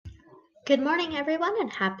Good morning, everyone,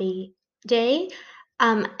 and happy day.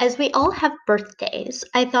 As we all have birthdays,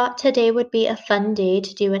 I thought today would be a fun day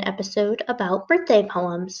to do an episode about birthday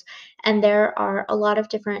poems. And there are a lot of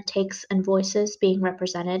different takes and voices being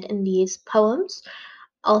represented in these poems.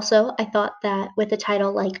 Also, I thought that with a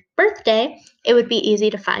title like Birthday, it would be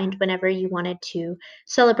easy to find whenever you wanted to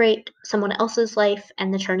celebrate someone else's life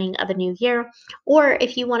and the turning of a new year, or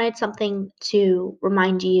if you wanted something to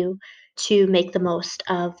remind you to make the most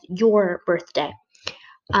of your birthday.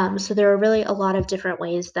 So there are really a lot of different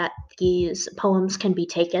ways that these poems can be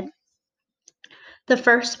taken. The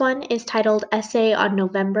first one is titled Essay on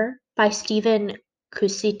November by Stephen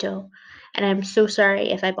Cusito, and I'm so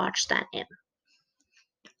sorry if I botched that name.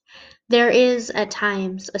 There is at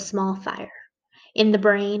times a small fire in the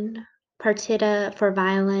brain, partita for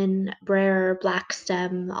violin, Brer, black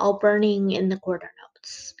stem, all burning in the quarter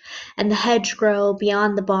notes, and the hedgerow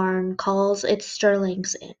beyond the barn calls its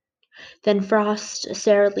sterlings in. Then frost,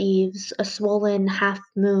 sere leaves, a swollen half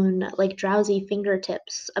moon like drowsy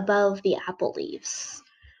fingertips above the apple leaves.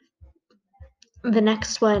 The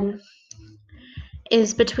next one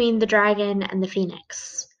is Between the Dragon and the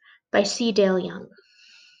Phoenix by C. Dale Young.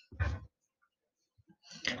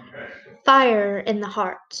 Fire in the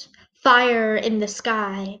heart, fire in the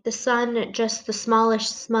sky, the sun just the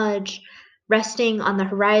smallest smudge resting on the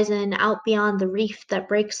horizon out beyond the reef that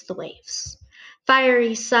breaks the waves.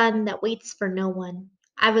 Fiery sun that waits for no one.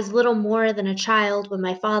 I was little more than a child when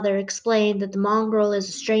my father explained that the mongrel is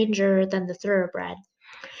a stranger than the thoroughbred,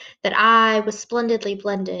 that I was splendidly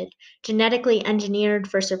blended, genetically engineered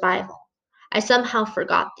for survival. I somehow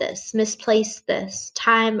forgot this, misplaced this,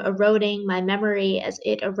 time eroding my memory as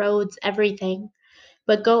it erodes everything.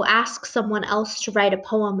 But go ask someone else to write a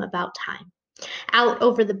poem about time. Out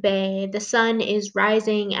over the bay, the sun is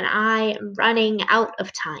rising and I am running out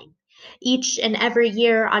of time. Each and every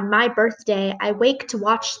year on my birthday, I wake to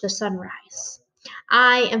watch the sunrise.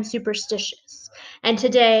 I am superstitious. And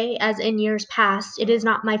today, as in years past, it is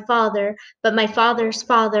not my father, but my father's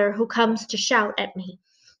father who comes to shout at me.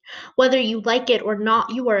 Whether you like it or not,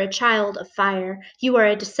 you are a child of fire. You are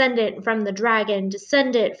a descendant from the dragon,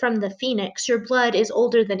 descendant from the phoenix. Your blood is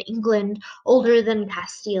older than England, older than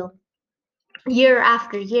Castile. Year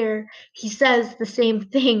after year, he says the same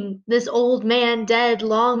thing, this old man dead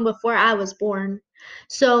long before I was born.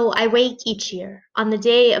 So I wake each year, on the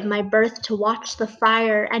day of my birth, to watch the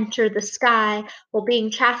fire enter the sky while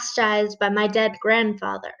being chastised by my dead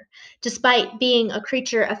grandfather. Despite being a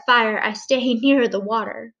creature of fire, I stay near the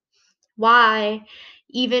water. Why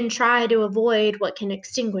even try to avoid what can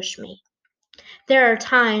extinguish me? There are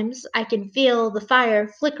times I can feel the fire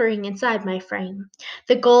flickering inside my frame.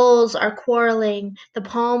 The gulls are quarreling, the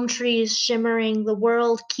palm trees shimmering, the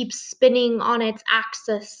world keeps spinning on its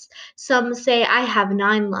axis. Some say I have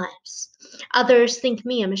 9 lives. Others think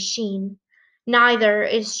me a machine. Neither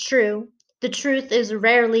is true. The truth is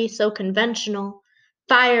rarely so conventional.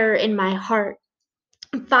 Fire in my heart,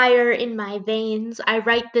 fire in my veins. I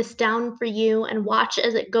write this down for you and watch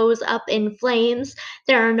as it goes up in flames.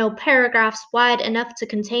 There are no paragraphs wide enough to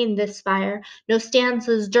contain this fire, no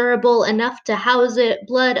stanzas durable enough to house it.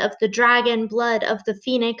 Blood of the dragon, blood of the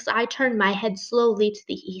phoenix. I turn my head slowly to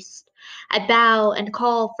the east. I bow and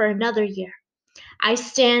call for another year. I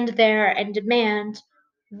stand there and demand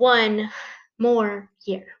one more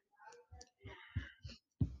year.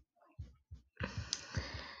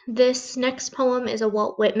 This next poem is a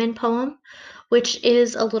Walt Whitman poem, which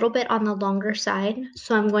is a little bit on the longer side.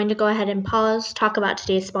 So I'm going to go ahead and pause, talk about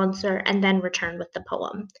today's sponsor, and then return with the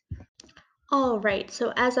poem. All right,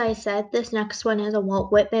 so as I said, this next one is a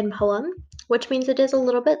Walt Whitman poem, which means it is a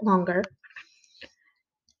little bit longer.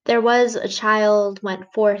 There was a child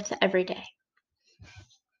went forth every day.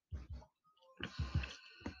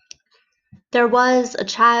 There was a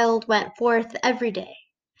child went forth every day.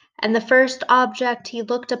 And the first object he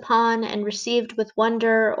looked upon and received with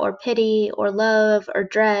wonder or pity or love or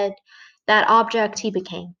dread, that object he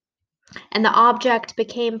became. And the object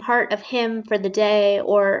became part of him for the day,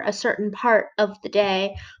 or a certain part of the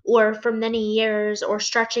day, or for many years, or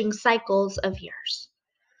stretching cycles of years.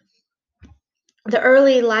 The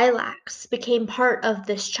early lilacs became part of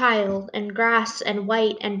this child, and grass and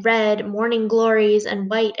white and red, morning glories and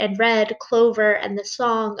white and red, clover and the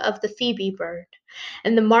song of the phoebe bird,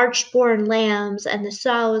 and the March-born lambs, and the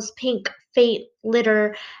sow's pink faint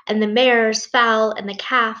litter, and the mare's fowl, and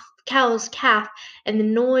the cow's calf, and the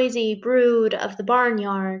noisy brood of the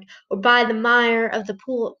barnyard, or by the mire of the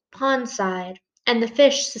pond side, and the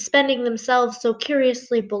fish suspending themselves so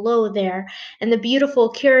curiously below there, and the beautiful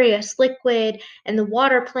curious liquid, and the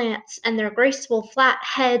water plants and their graceful flat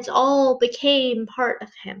heads all became part of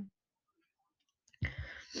him.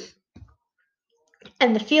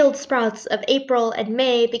 And the field sprouts of April and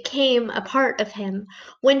May became a part of him,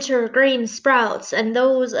 winter green sprouts, and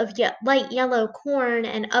those of yet light yellow corn,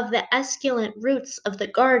 and of the esculent roots of the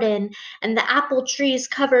garden, and the apple trees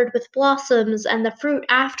covered with blossoms, and the fruit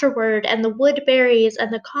afterward, and the woodberries,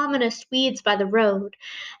 and the commonest weeds by the road,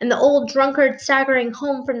 and the old drunkard staggering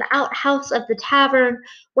home from the outhouse of the tavern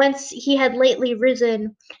whence he had lately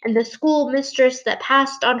risen, and the schoolmistress that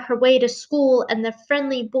passed on her way to school, and the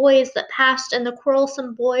friendly boys that passed, and the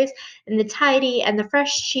quarrelsome boys, and the tidy and the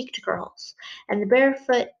fresh-cheeked girls, and the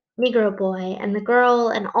barefoot negro boy, and the girl,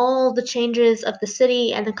 and all the changes of the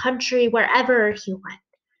city and the country wherever he went.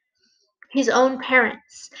 His own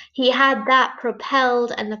parents, he had that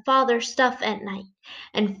propelled and the father stuff at night,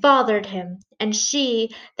 and fathered him, and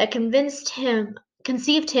she that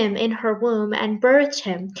conceived him in her womb, and birthed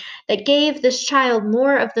him, that gave this child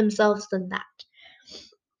more of themselves than that,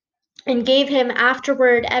 and gave him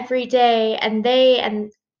afterward every day, and they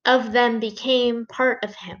and of them became part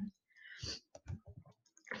of him.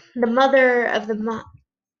 The mother of the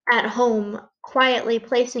at home, quietly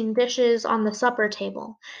placing dishes on the supper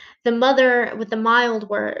table, the mother with the mild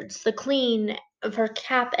words, the clean of her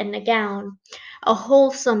cap and gown, a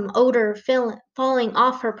wholesome odor falling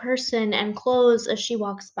off her person and clothes as she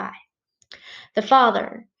walks by. The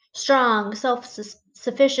father, strong,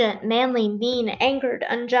 self-sufficient, manly, mean, angered,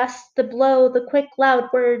 unjust, the blow, the quick, loud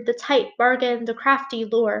word, the tight bargain, the crafty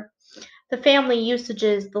lure, the family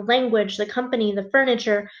usages, the language, the company, the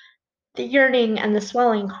furniture, the yearning and the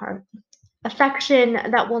swelling heart. Affection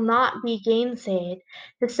that will not be gainsaid,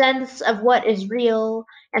 the sense of what is real,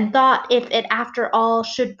 and thought if it after all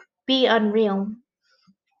should be unreal,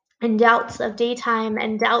 and doubts of daytime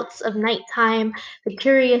and doubts of nighttime, the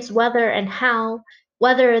curious whether and how,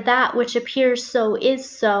 whether that which appears so is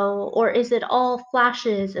so, or is it all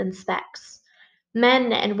flashes and specks.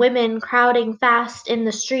 Men and women crowding fast in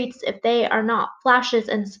the streets, if they are not flashes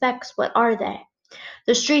and specks, what are they?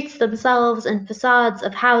 The streets themselves and facades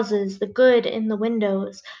of houses, the good in the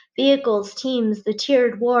windows, vehicles, teams, the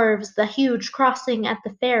tiered wharves, the huge crossing at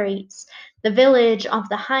the ferries, the village of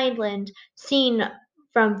the highland, seen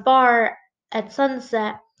from far at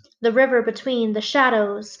sunset, the river between, the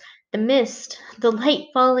shadows, the mist, the light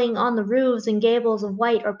falling on the roofs and gables of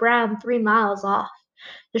white or brown 3 miles off,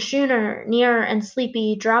 the schooner near and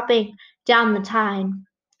sleepy dropping down the tide,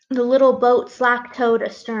 the little boat slack-towed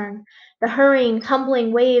astern, the hurrying,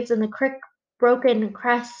 tumbling waves and the broken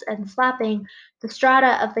crests and slapping, the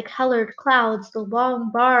strata of the colored clouds, the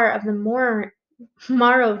long bar of the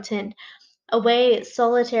Marrowton, away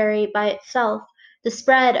solitary by itself, the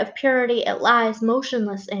spread of purity it lies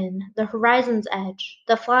motionless in, the horizon's edge,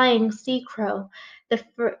 the flying sea-crow, the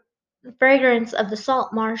fragrance of the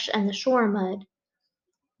salt marsh and the shore mud.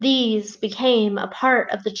 These became a part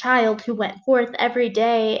of the child who went forth every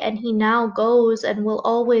day, and he now goes and will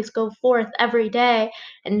always go forth every day,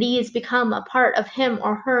 and these become a part of him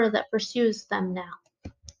or her that pursues them now.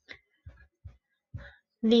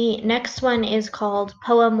 The next one is called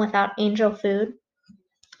Poem Without Angel Food,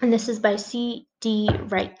 and this is by C.D.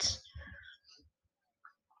 Wright.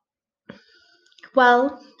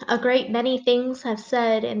 Well, a great many things have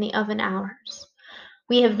said in the oven hours.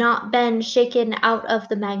 We have not been shaken out of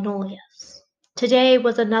the magnolias. Today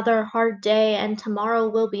was another hard day, and tomorrow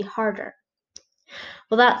will be harder.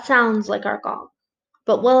 Well, that sounds like our God.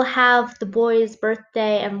 But we'll have the boy's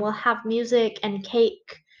birthday, and we'll have music and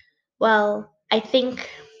cake. Well, I think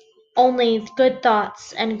only good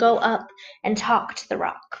thoughts, and go up and talk to the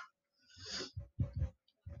rock.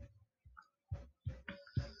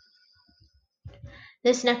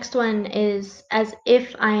 This next one is As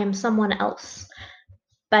If I Am Someone Else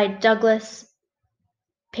by Douglas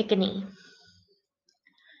Pickney.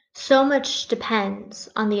 So much depends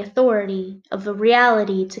on the authority of the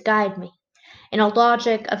reality to guide me, in a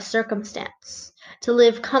logic of circumstance, to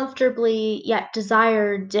live comfortably yet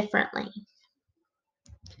desire differently.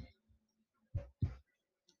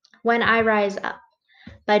 When I Rise Up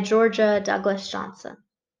by Georgia Douglas Johnson.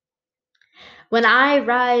 When I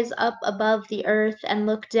rise up above the earth and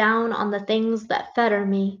look down on the things that fetter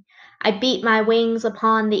me, I beat my wings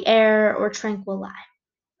upon the air or tranquil lie.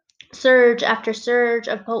 Surge after surge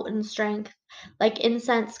of potent strength, like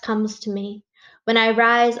incense comes to me, when I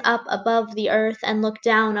rise up above the earth and look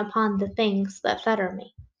down upon the things that fetter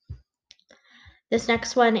me. This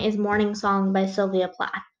next one is Morning Song by Sylvia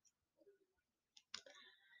Plath.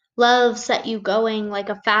 Love set you going like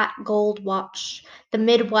a fat gold watch. The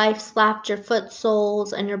midwife slapped your foot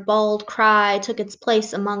soles, and your bald cry took its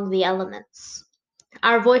place among the elements.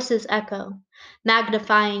 Our voices echo.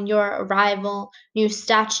 magnifying your arrival, new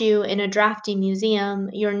statue in a drafty museum,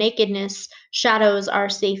 your nakedness shadows our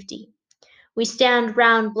safety. We stand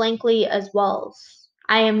round blankly as walls.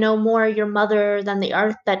 I am no more your mother than the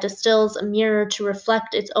earth that distills a mirror to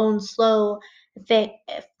reflect its own slow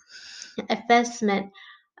effacement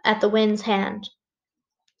at the wind's hand.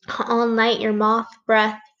 All night your moth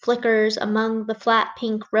breath flickers among the flat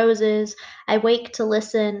pink roses. I wake to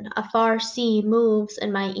listen, a far sea moves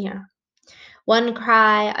in my ear. One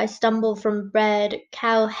cry, I stumble from bed,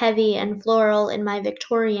 cow heavy and floral in my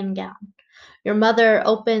Victorian gown. Your mother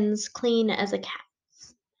opens clean as a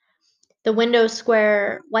cat's. The window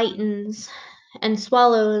square whitens and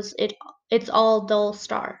swallows its all dull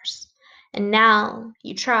stars. And now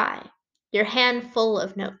you try, your hand full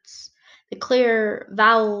of notes. The clear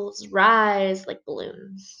vowels rise like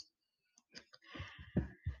balloons.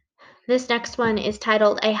 This next one is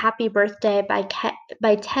titled A Happy Birthday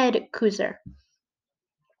by Ted Kooser.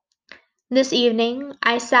 This evening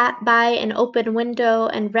I sat by an open window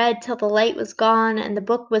and read till the light was gone and the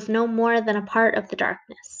book was no more than a part of the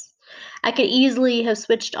darkness. I could easily have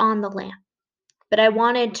switched on the lamp, but I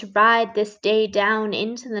wanted to ride this day down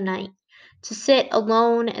into the night, to sit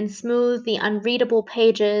alone and smooth the unreadable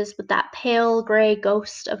pages with that pale gray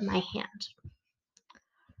ghost of my hand.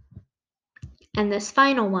 And this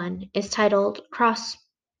final one is titled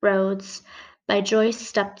Crossroads by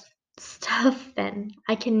Joyce Stuffen.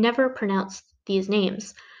 I can never pronounce these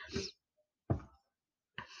names.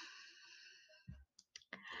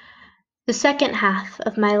 The second half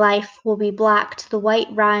of my life will be black to the white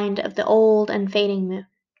rind of the old and fading moon.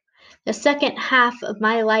 The second half of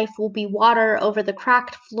my life will be water over the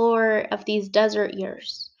cracked floor of these desert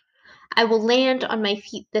years. I will land on my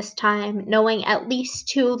feet this time, knowing at least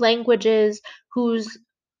 2 languages who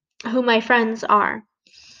my friends are.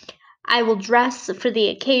 I will dress for the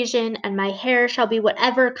occasion, and my hair shall be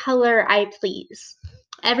whatever color I please.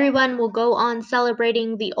 Everyone will go on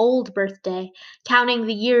celebrating the old birthday, counting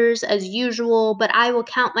the years as usual, but I will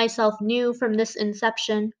count myself new from this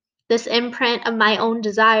inception, this imprint of my own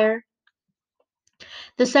desire.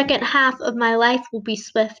 The second half of my life will be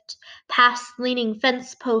swift, past leaning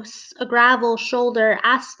fence posts, a gravel shoulder,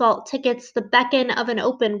 asphalt tickets, the beckon of an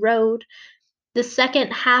open road. The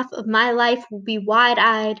second half of my life will be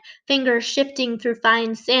wide-eyed, fingers shifting through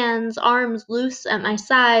fine sands, arms loose at my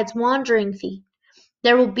sides, wandering feet.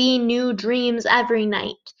 There will be new dreams every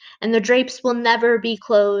night, and the drapes will never be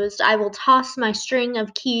closed. I will toss my string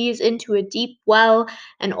of keys into a deep well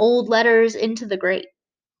and old letters into the grate.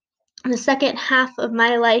 The second half of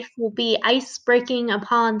my life will be ice breaking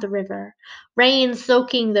upon the river, rain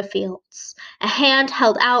soaking the fields, a hand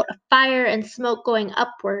held out, a fire and smoke going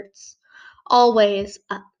upwards, always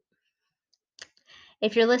up.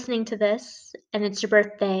 If you're listening to this and it's your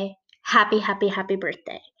birthday, happy, happy, happy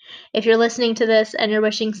birthday. If you're listening to this and you're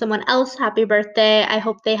wishing someone else happy birthday, I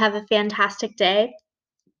hope they have a fantastic day.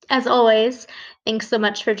 As always, thanks so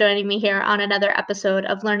much for joining me here on another episode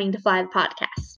of Learning to Fly the podcast.